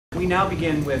We now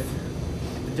begin with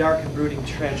the dark and brooding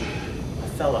tragedy,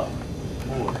 Othello,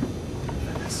 or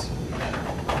Venice.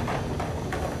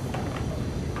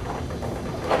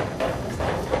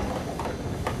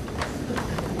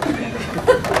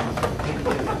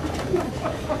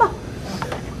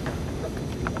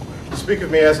 Speak of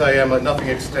me as I am, let nothing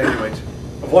extenuate,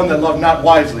 of one that loved not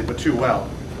wisely but too well.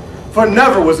 For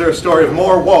never was there a story of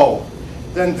more woe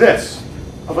than this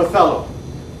of Othello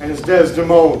and his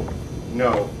Desdemona.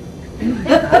 No.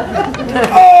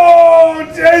 Oh,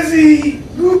 Desi!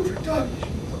 New production.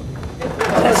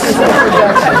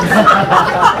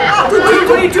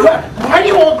 What are you doing? Why are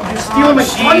you all stealing my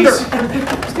thunder?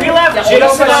 We left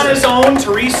Jason on his own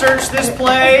to research this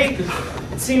play.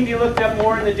 It seemed he looked up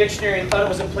more in the dictionary and thought it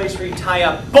was a place where you tie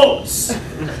up boats.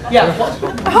 Yeah.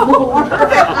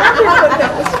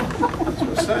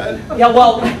 That's sad. Yeah,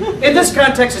 well, in this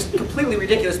context, it's completely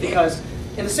ridiculous because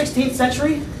in the 16th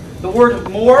century, the word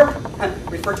Moor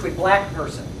referred to a black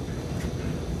person.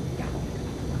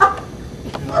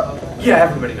 Yeah,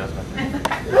 everybody knows about that.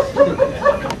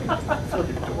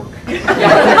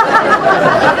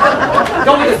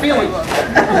 Don't get the feeling.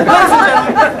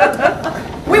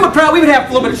 We would have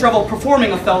a little bit of trouble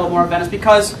performing Othello Moor in Venice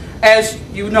because, as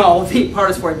you know, the part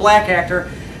is for a black actor,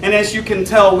 and as you can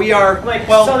tell, we are Like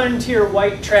southern tier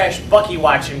white trash Bucky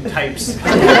watching types.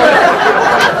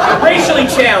 Racially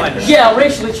challenged. Yeah,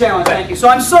 racially challenged. Thank you. So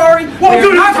I'm sorry. Well,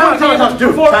 dude, not time going to out.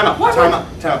 What? Time out.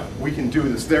 We can do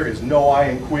this. There is no I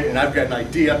in quit, and I've got an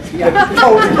idea. Yeah.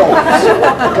 Totally goes.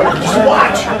 Just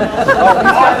watch.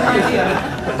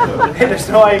 Hey, there's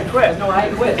no I in quit. No, I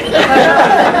quit.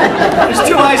 There's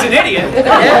two I's an idiot.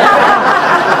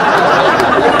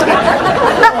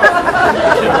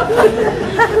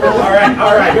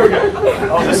 All right, here we go.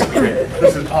 Oh, this is great.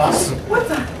 This is awesome. What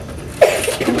the?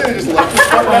 They just left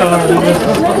this one.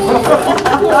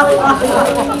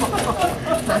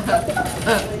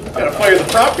 Gotta fire the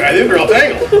prop guy. They're real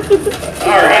tangled.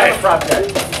 All right. Prop guy.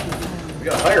 We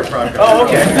gotta hire a prop guy. Oh,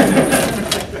 okay.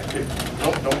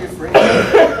 Don't be afraid.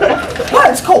 What?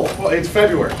 It's cold. Well, it's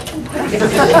February.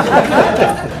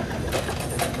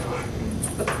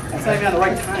 It's not even at the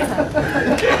right time.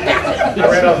 I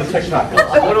ran out of the TikTok.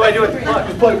 What do I do with the plug?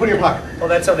 Just put it in your pocket. Oh,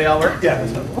 that's how they all work? Yeah,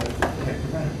 that's it.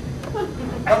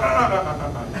 You're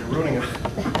ruining it.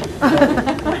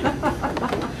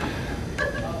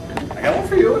 I got one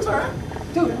for you, it's all right.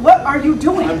 Dude, what are you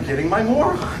doing? I'm getting my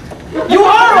moron. You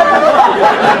are a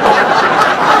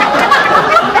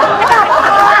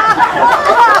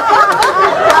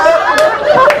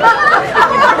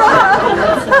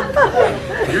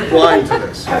You're blind to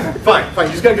this. Fine,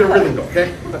 you just gotta get a rhythm go,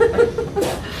 okay?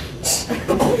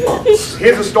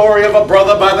 Here's a story of a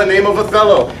brother by the name of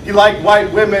Othello. He liked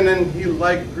white women and he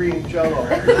liked green jello.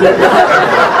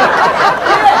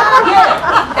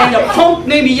 And a punk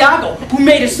named Iago who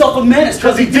made himself a menace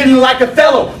Because he didn't like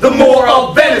Othello, the Moor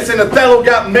of Venice, and Othello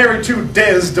got married to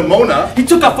Desdemona. he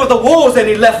took off for the wars and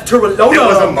he left Torellona. It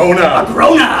was a Mona. A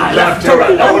Grona. Left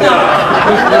Torellona.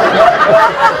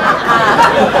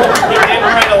 He didn't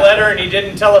write a letter and he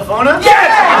didn't telephone her? Yes!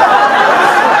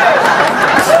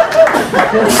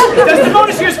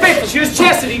 Desdemona, she was faithful. She was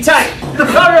chastity tight. The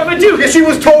daughter of a duke. Yeah, she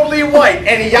was totally white,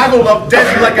 and Iago loved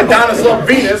Desi like Adonis loved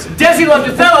Venus. Desi loved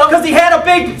Othello Because he had a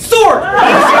big sword.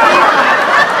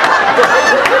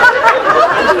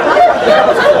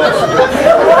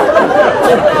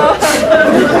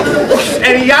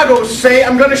 And Iago say,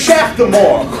 I'm gonna shaft the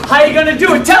Moor. How you gonna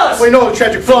do it? Tell us. We know the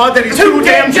tragic flaw that he's too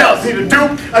damn jealous. He's a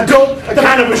dupe, a dope, a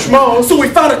kind of a schmo. So we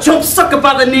found a chump sucker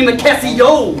by the name of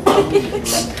Cassio.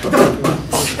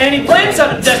 And he plants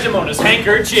on Desdemona's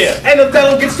handkerchief. And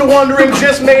Othello gets to wondering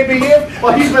just maybe if,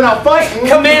 while he's been out fighting,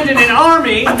 Commanded an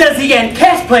army. Desi and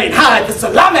Cass playing hide the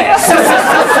salame.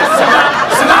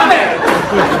 Salame.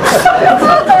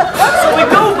 So we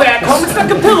go back home and stuck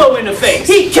a pillow in the face.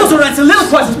 He kills her and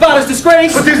soliloquizes about his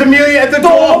disgrace. but there's Amelia at the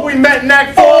door. We met in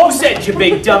Act 4. Who said, you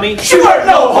big dummy? She weren't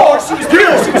no whore. She was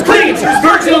pure. She was clean. She was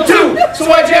virginal too. So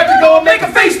why'd you have to go and make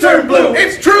a face turn blue?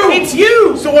 It's true. It's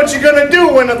you. So what you gonna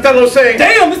do when Othello's saying,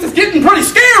 Damn, this is getting pretty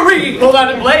scary. Pulled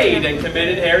out a blade and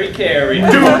committed Harry Carey.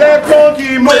 do that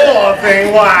funky Moor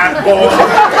thing, white boy?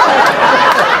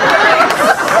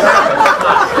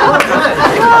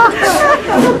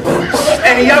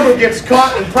 And Iago gets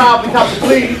caught and probably cops a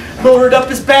plea. Loaded up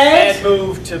his bags. And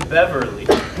moved to Beverly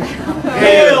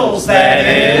Hills, that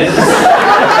is.